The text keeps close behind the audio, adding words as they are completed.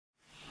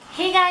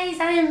Hey guys,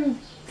 I'm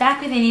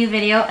back with a new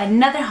video,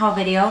 another haul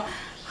video.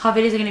 Haul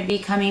videos are going to be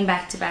coming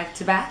back to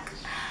back.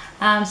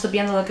 So be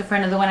on the lookout for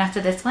another one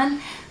after this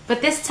one. But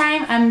this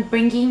time I'm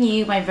bringing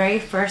you my very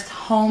first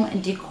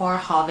home decor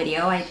haul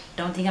video. I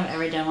don't think I've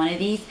ever done one of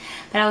these,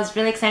 but I was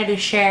really excited to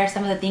share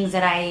some of the things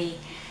that I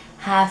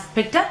have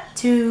picked up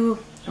to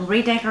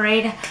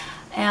redecorate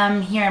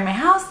here in my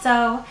house.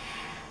 So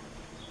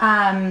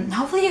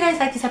hopefully you guys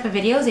like these type of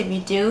videos. If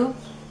you do,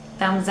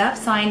 thumbs up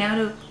so I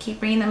know to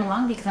keep bringing them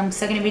along, because I'm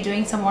still going to be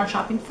doing some more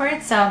shopping for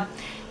it, so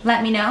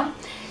let me know.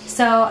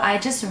 So I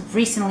just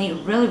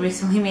really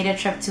recently made a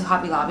trip to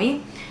Hobby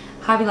Lobby.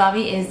 Hobby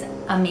Lobby is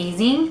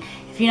amazing.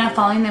 If you're not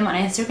following them on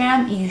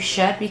Instagram, you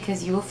should,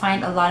 because you will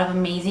find a lot of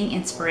amazing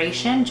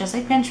inspiration, just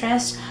like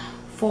Pinterest,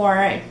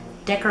 for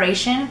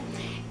decoration.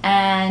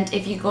 And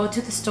if you go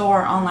to the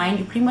store online,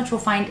 you pretty much will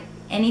find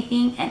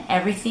anything and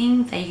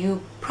everything that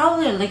you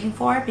probably are looking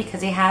for,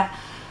 because they have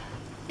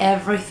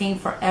everything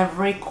for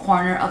every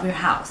corner of your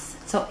house.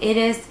 So it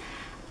is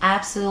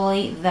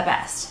absolutely the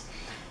best.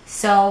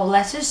 So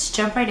let's just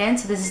jump right in,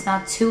 so this is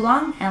not too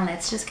long, and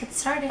let's just get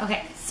started.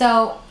 Okay,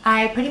 so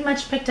I pretty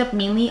much picked up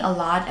mainly a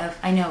lot of,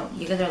 I know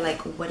you guys are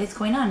like, what is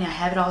going on? I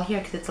have it all here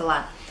because it's a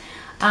lot.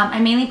 I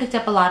mainly picked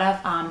up a lot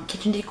of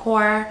kitchen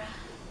decor,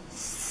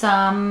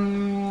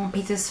 some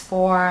pieces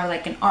for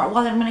like an art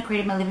wall that I'm going to create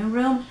in my living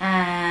room,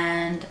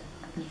 and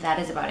that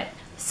is about it.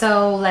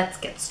 So let's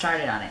get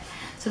started on it.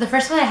 So the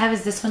first one I have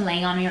is this one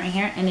laying on me right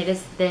here, and it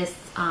is this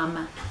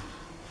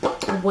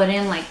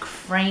wooden like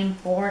frame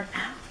board.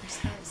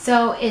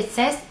 So it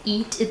says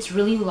eat. It's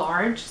really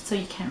large, so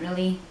you can't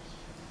really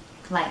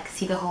like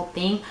see the whole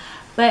thing,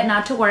 but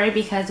not to worry,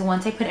 because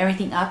once I put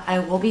everything up, I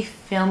will be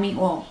filming.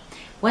 Well,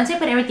 once I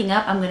put everything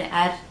up, I'm going to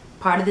add,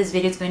 part of this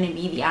video is going to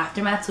be the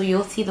aftermath, so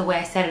you'll see the way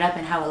I set it up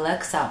and how it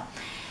looks. So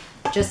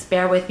just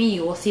bear with me,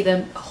 you will see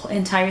the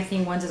entire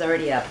thing once it's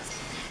already up.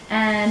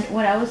 And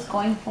what I was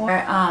going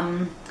for,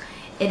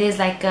 it is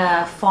like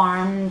a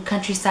farm,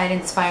 countryside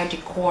inspired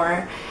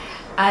decor.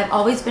 I've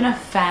always been a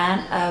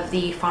fan of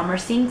the farmer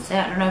sinks.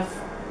 I don't know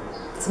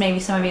if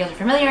maybe some of you guys are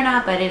familiar or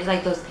not, but it's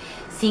like those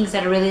sinks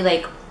that are really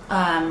like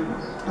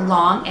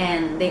long,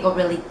 and they go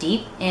really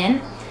deep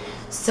in.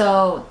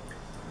 So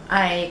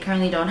I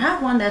currently don't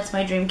have one. That's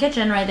my dream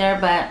kitchen right there,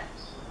 but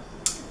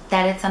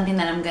that is something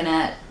that I'm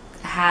gonna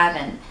have,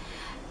 and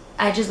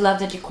I just love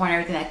the decor and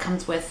everything that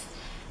comes with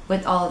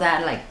all of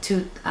that, like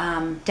to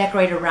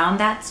decorate around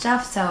that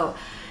stuff. So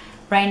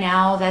right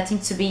now that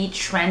seems to be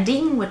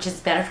trending, which is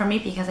better for me,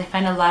 because I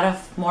find a lot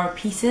of more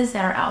pieces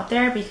that are out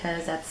there,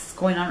 because that's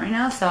going on right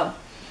now. So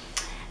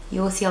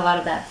you will see a lot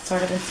of that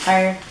sort of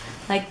inspired,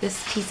 like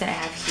this piece that I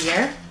have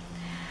here.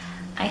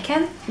 I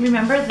can't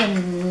remember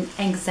the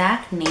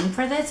exact name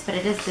for this, but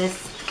it is this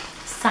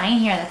sign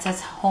here that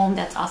says home,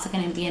 that's also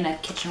going to be in a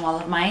kitchen wall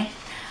of mine.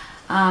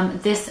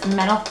 This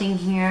metal thing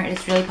here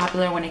is really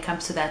popular when it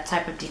comes to that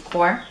type of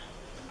decor,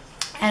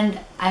 and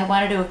I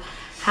wanted to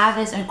have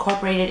this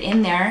incorporated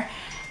in there.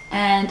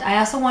 And I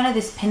also wanted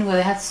this pinwheel.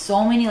 It had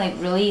so many like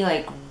really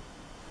like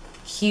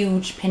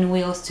huge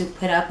pinwheels to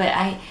put up, but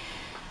I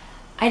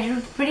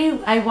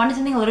wanted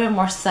something a little bit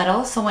more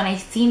subtle. So when I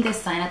seen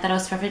this sign, I thought it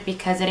was perfect,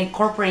 because it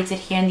incorporates it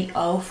here in the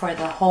O for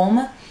the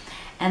home,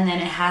 and then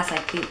it has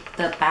like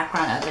the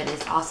background of it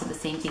is also the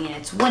same thing, and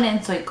it's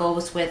wooden, so it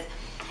goes with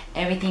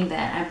everything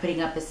that I'm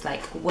putting up is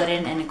like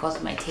wooden, and it goes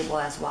with my table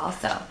as well.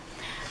 So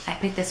I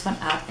picked this one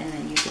up, and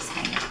then you just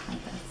hang it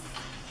like this.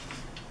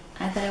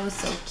 I thought it was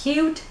so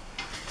cute.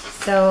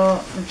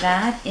 So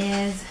that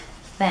is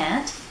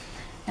that.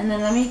 And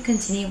then let me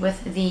continue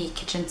with the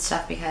kitchen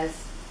stuff, because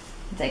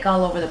it's like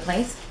all over the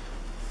place.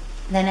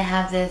 Then I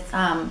have this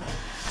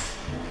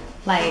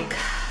like,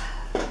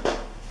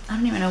 I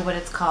don't even know what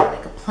it's called,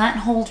 like a plant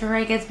holder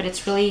I guess, but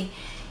it's really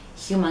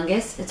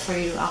humongous. It's for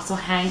you to also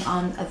hang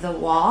on the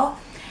wall.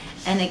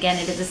 And again,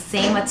 it is the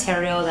same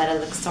material that it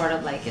looks sort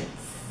of like it's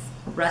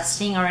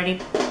rusting already.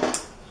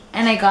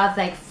 And I got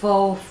like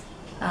faux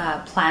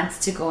plants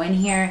to go in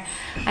here.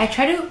 I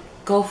try to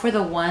go for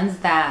the ones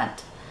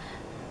that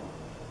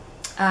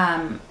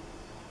I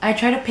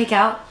try to pick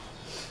out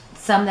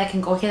some that can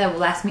go here that will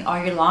last me all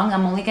year long.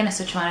 I'm only gonna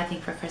switch them out, I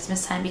think, for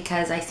Christmas time,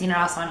 because I seen it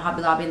also on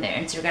Hobby Lobby in their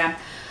Instagram,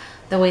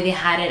 the way they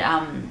had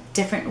it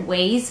different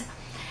ways.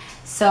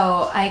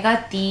 So I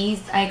got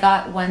these. I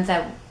got ones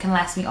that can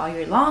last me all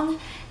year long,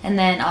 and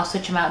then I'll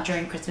switch them out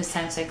during Christmas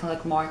time so I can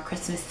look more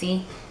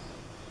Christmassy.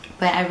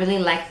 But I really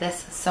like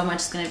this so much.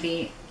 It's going to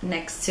be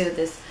next to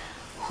this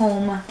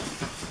home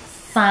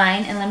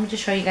sign. And let me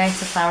just show you guys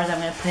the flowers I'm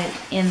going to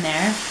put in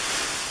there.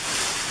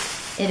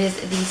 It is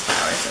these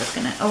flowers. So it's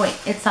going to, oh wait,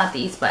 it's not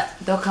these, but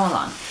they'll come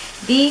along.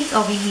 These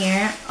over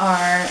here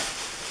are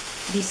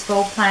these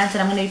faux plants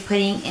that I'm going to be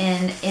putting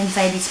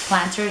inside these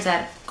planters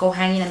that go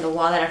hanging on the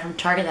wall, that are from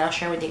Target, that I'll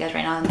share with you guys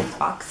right now in these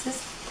boxes.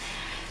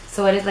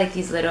 So it is like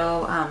these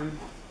little, I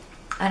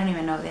don't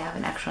even know if they have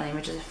an actual name,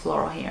 which is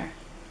Floral here.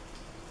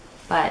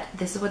 But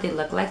this is what they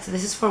look like. So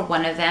this is for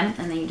one of them,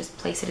 and then you just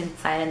place it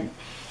inside, and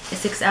it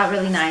sticks out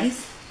really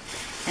nice.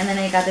 And then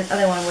I got this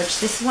other one, which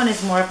this one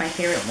is more of my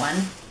favorite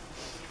one.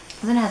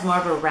 This one has more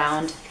of a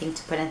round thing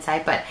to put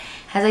inside, but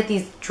has like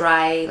these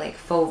dry like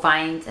faux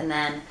vines and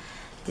then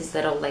these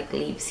little like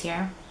leaves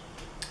here.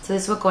 So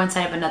this will go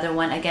inside of another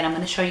one. Again, I'm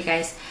going to show you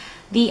guys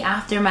the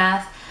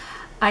aftermath.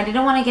 I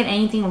didn't want to get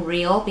anything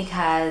real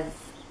because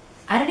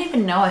I don't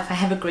even know if I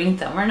have a green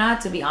thumb or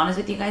not, to be honest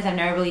with you guys. I've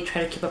never really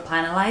tried to keep a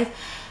plant alive,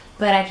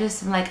 but I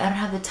just am like, I don't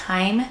have the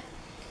time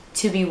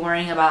to be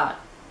worrying about,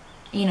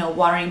 you know,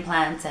 watering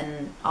plants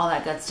and all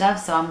that good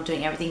stuff, so I'm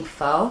doing everything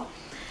faux.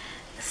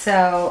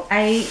 So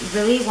I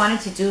really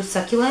wanted to do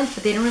succulents,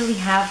 but they didn't really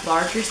have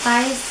larger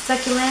size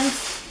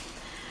succulents.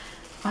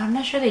 Well, I'm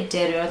not sure they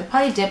did, or they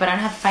probably did, but I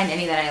don't have to find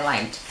any that I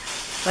liked.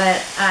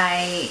 But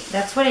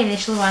that's what I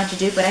initially wanted to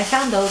do, but I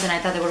found those and I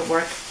thought they would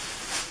work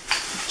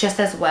just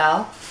as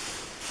well.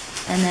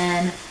 And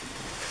then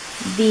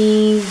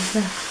these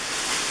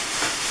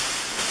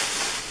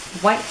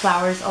white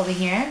flowers over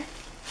here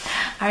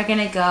are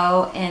gonna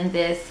go in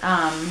this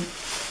let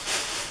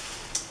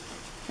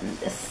me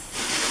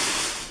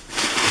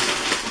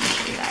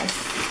show you guys,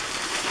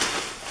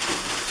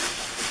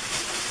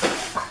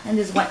 in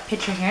this white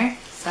pitcher here.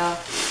 So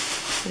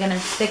they're gonna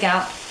stick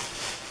out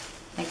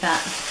like that.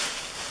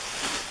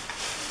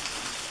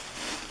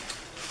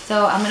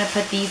 So I'm gonna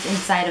put these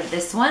inside of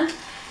this one,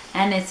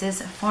 and it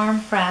says Farm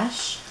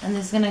Fresh, and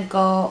this is gonna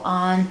go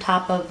on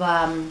top of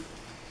a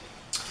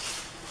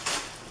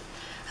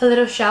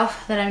little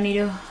shelf that I need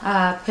to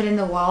put in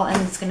the wall,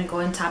 and it's gonna go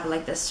on top of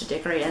like this to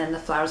decorate, and then the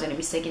flowers are gonna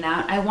be sticking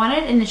out. I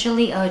wanted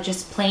initially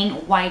just plain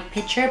white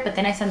picture, but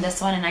then I sent this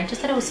one and I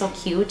just thought it was so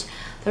cute,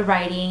 the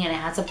writing, and it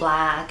has a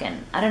black,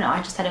 and I don't know,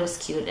 I just thought it was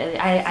cute.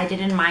 I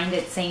didn't mind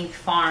it saying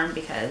farm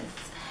because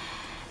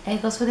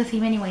it goes with the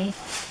theme anyway.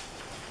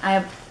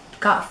 I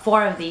got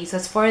 4 of these, so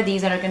it's 4 of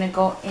these that are gonna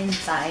go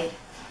inside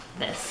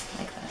this,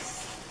 like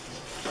this.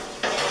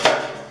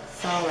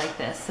 So like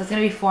this, so it's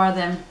gonna be 4 of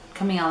them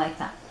coming out like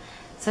that.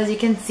 So as you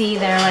can see,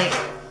 they're like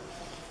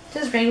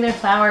just regular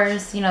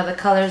flowers. You know, the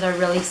colors are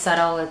really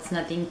subtle. It's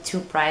nothing too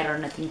bright or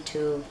nothing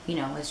too, you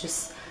know, it's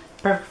just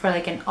perfect for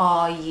like an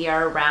all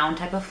year round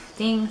type of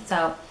thing.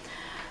 So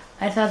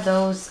I thought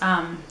those,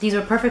 these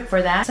were perfect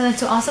for that. So then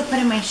to also put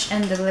in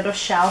in the little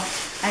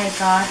shelf, I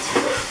got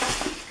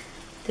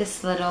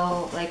this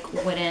little like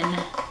wooden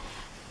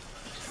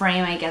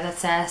frame, I guess, that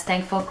says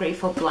thankful,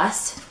 grateful,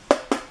 blessed.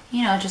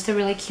 You know, just a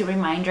really cute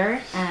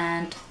reminder.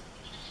 And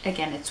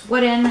again, it's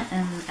wooden,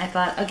 and I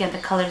thought, again, the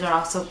colors are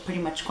also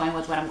pretty much going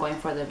with what I'm going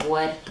for, the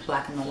wood, the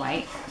black and the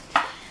white.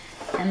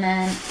 And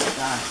then I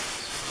got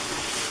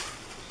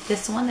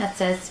this one that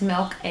says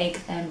milk,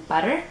 eggs, and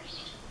butter.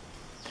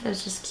 That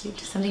was just cute,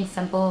 something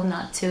simple,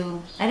 not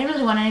too, I didn't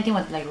really want anything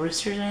with like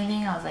roosters or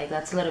anything. I was like,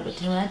 that's a little bit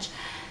too much.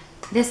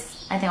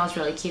 This, I think, was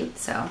really cute,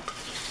 so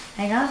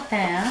I got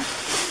that.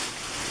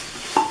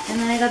 And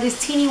then I got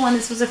this teeny one.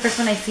 This was the first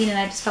one I seen, and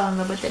I just fell in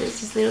love with it.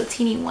 It's this little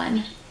teeny one.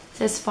 It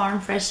says Farm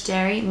Fresh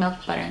Dairy, Milk,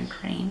 Butter, and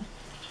Cream.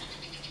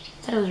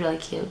 I thought it was really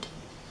cute.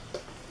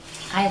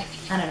 I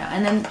don't know.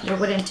 And then they're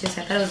wooden too,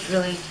 so I thought it was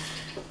really,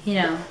 you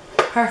know,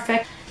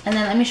 perfect. And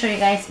then let me show you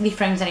guys the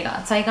frames that I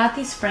got. So I got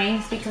these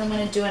frames because I'm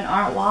going to do an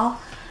art wall.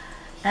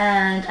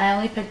 And I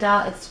only picked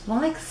out, it's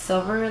one like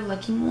silver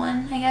looking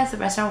one, I guess. The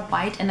rest are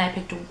white. And I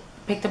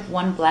picked up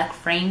one black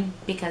frame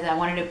because I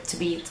wanted it to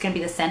be, it's going to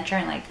be the center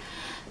and like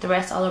the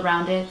rest all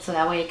around it. So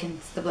that way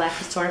the black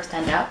can sort of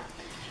stand out.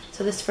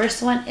 So this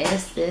first one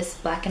is this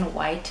black and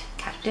white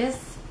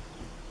cactus.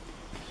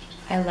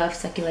 I love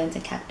succulents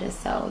and cactus,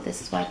 so this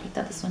is why I picked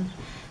up this one.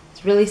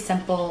 It's really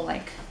simple,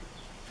 like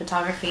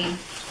photography.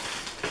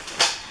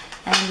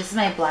 And this is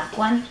my black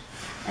one,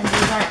 and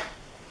these are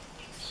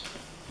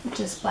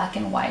just black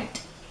and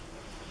white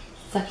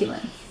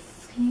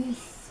succulents. Can you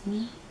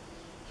see?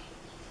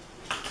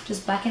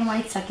 Just black and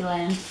white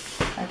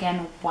succulents.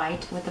 Again,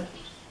 white with the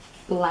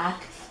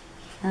black,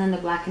 and then the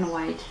black and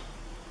white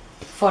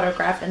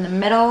photograph in the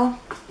middle.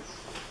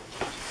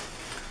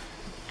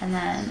 And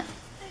then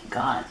I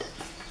got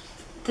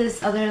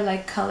this other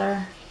like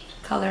color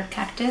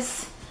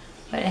cactus,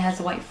 but it has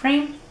a white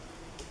frame.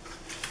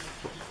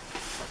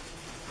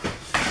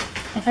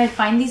 If I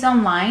find these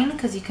online,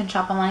 because you can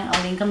shop online,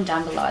 I'll link them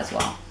down below as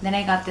well. Then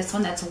I got this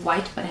one that's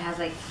white, but it has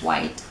like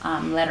white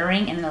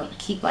lettering, and it'll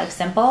keep life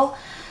simple.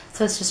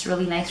 So it's just a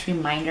really nice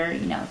reminder,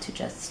 you know, to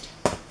just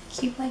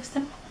keep life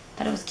simple.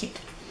 Thought it was cute.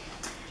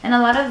 And a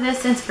lot of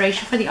this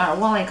inspiration for the art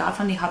wall I got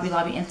from the Hobby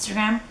Lobby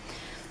Instagram.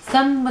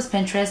 Some was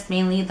Pinterest,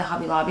 mainly the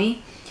Hobby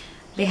Lobby.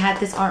 They had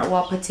this art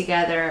wall put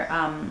together,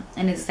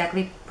 and it's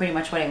exactly pretty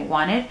much what I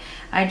wanted.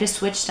 I just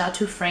switched out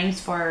 2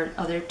 frames for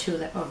other 2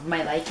 that of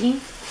my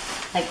liking.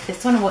 Like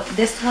this one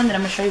that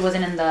I'm gonna show you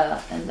wasn't in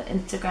the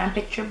Instagram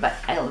picture, but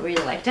I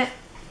really liked it.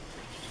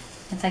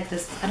 It's like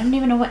this, I don't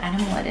even know what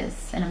animal it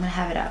is, and I'm gonna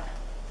have it up.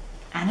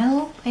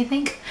 Antelope, I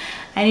think.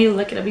 I need to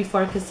look it up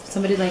before, because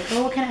somebody's like,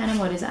 oh, what kind of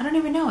animal it is? I don't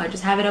even know. I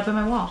just have it up on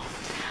my wall.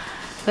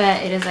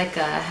 But it is like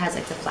has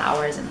like the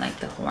flowers and like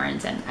the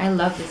horns, and I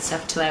love this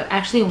stuff too. I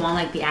actually want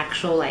like the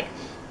actual like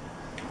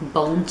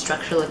bone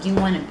structure looking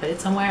one and put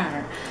it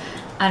somewhere.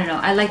 I don't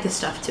know, I like this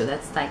stuff too.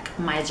 That's like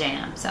my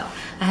jam. So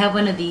I have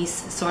one of these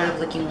sort of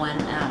looking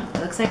one. It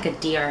looks like a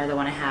deer, the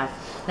one I have,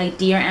 like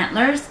deer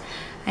antlers.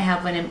 I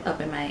have one up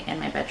in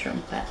my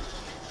bedroom, but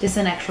this is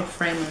an actual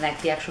frame,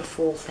 like the actual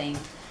full thing.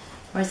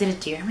 Or is it a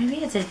deer? Maybe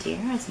it's a deer.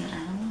 Or is it an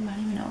animal? I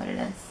don't even know what it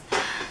is.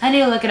 I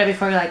need to look it up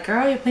before you're like,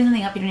 girl, you're putting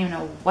something up, you don't even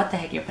know what the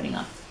heck you're putting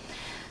up.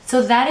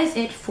 So that is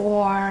it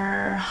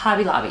for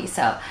Hobby Lobby.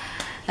 So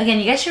again,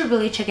 you guys should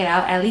really check it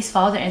out. At least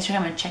follow their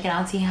Instagram and check it out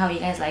and see how you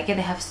guys like it.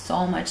 They have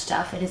so much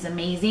stuff. It is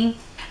amazing.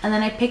 And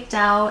then I picked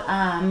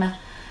out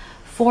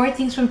 4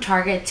 things from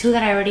Target, 2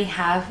 that I already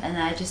have, and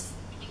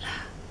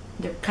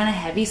they're kind of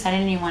heavy, so I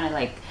didn't even want to,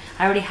 like,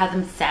 I already have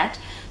them set.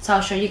 So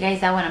I'll show you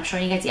guys that one. I'm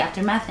showing you guys the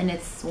aftermath, and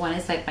one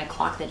is like my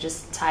clock that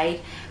just tied.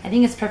 I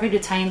think it's perfect to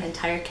tie in the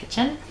entire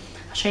kitchen.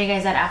 I'll show you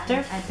guys that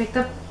after. I picked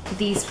up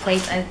these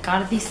plates. I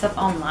got these stuff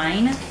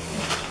online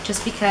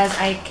just because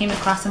I came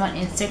across them on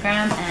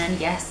Instagram, and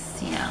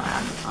yes, you know,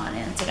 I'm on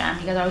Instagram.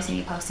 You guys always see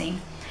me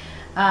posting.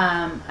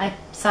 I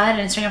saw it on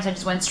Instagram, so I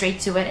just went straight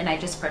to it and I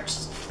just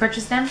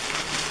purchased them.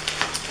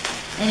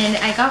 And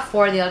then I got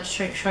 4. I'll just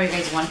show you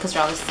guys one because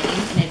they're all the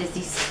same. And it is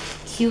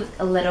these cute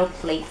little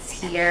plates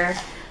here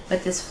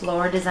with this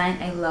floral design.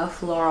 I love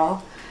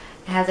floral.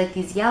 It has like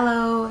these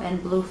yellow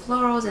and blue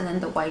florals and then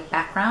the white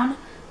background,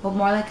 but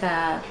more like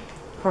a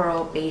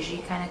pearl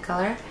beigey kind of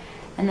color.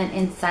 And then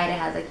inside it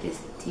has like these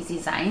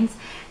designs.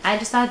 I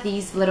just thought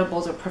these little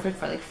bowls were perfect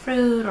for like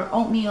fruit or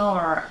oatmeal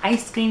or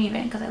ice cream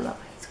even, because I love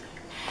ice cream.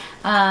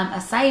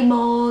 Acai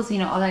bowls, you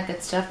know, all that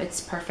good stuff.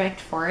 It's perfect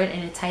for it,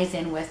 and it ties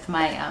in with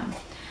my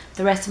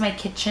the rest of my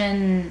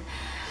kitchen.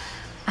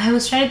 I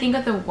was trying to think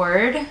of the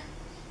word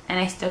and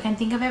I still can't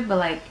think of it, but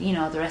like, you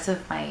know, the rest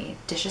of my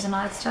dishes and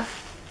all that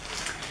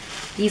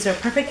stuff. These are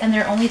perfect, and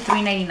they're only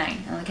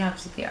 $3.99. And look how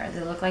cute they are. They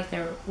look like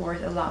they're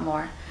worth a lot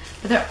more,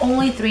 but they're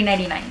only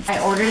 $3.99.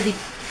 I ordered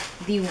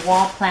the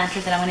wall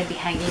planters that I'm going to be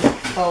hanging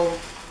faux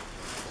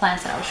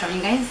plants that I'll show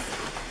you guys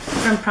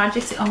from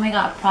Project. Oh my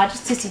god,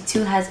 Project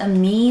 62 has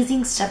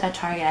amazing stuff at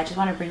Target. I just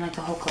want to bring like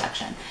the whole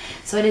collection.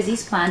 So it is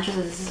these planters.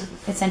 So this is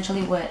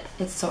essentially what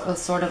it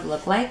sort of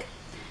look like,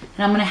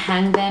 and I'm going to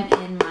hang them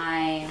in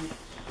my,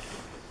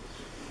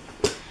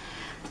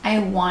 I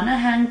want to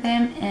hang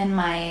them in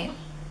my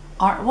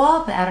art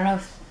wall, but I don't know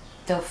if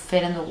they'll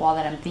fit in the wall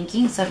that I'm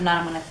thinking. So if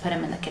not, I'm going to put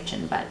them in the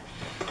kitchen, but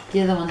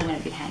these are the ones I'm going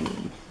to be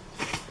hanging.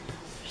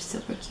 They're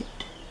super cute.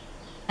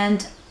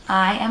 And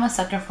I am a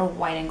sucker for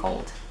white and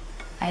gold.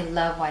 I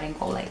love white and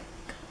gold. Like,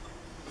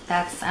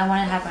 I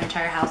want to have my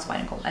entire house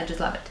white and gold. I just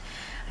love it.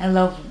 I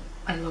love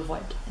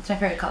white. It's my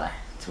favorite color.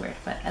 It's weird,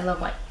 but I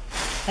love white.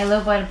 I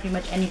love white in pretty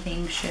much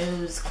anything.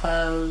 Shoes,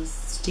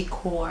 clothes,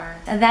 decor.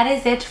 And that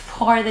is it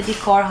for the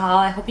decor haul.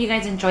 I hope you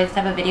guys enjoyed this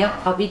type of video.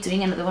 I'll be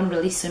doing another one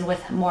really soon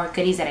with more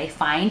goodies that I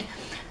find.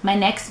 My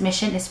next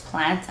mission is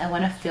plants. I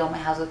want to fill my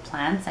house with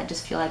plants. I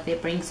just feel like they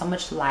bring so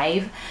much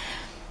life,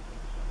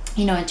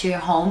 you know, into your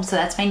home. So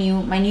that's my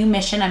new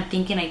mission. I'm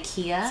thinking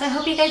IKEA. So I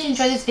hope you guys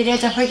enjoyed this video.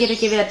 Don't forget to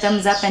give it a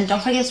thumbs up, and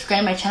don't forget to subscribe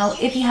to my channel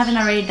if you haven't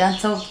already done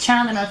so. Turn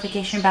on the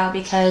notification bell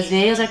because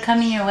videos are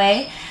coming your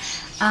way.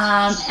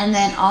 And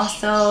then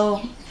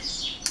also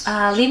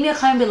leave me a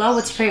comment below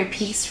what's your favorite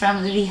piece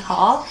from the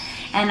haul,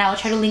 and I will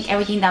try to link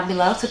everything down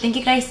below. So thank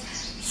you guys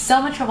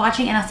so much for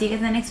watching, and I'll see you guys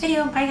in the next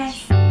video. Bye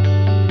guys.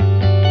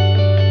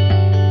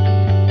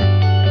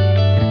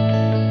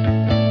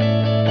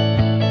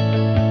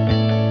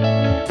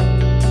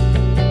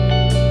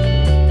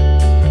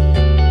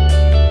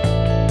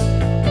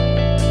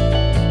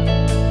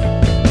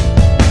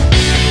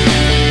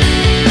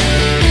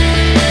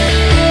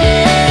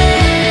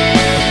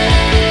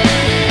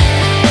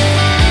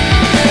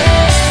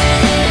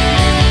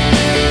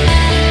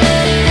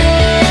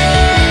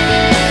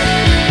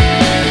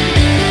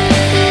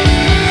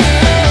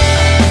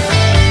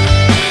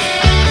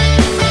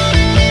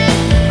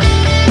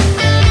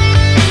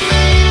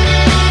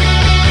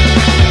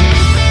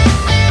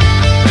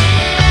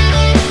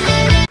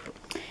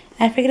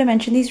 I forgot to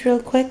mention these real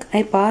quick.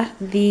 I bought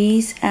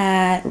these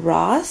at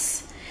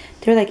Ross.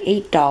 They're like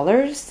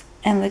 $8,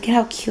 and look at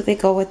how cute they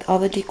go with all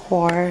the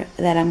decor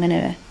that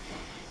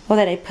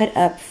that I put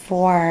up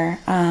for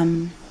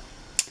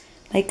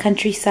like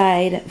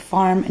countryside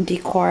farm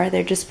decor.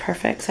 They're just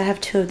perfect. So I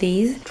have 2 of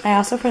these. I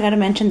also forgot to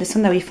mention this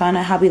one that we found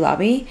at Hobby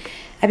Lobby.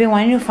 I've been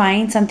wanting to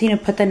find something to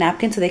put the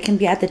napkin so they can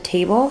be at the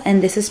table,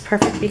 and this is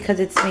perfect because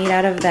it's made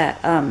out of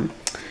that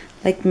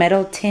like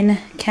metal tin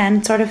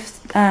can sort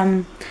of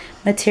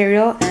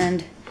material,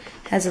 and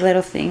has a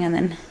little thing, and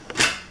then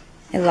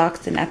it locks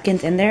the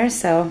napkins in there.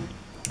 So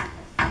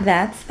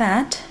that's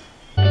that.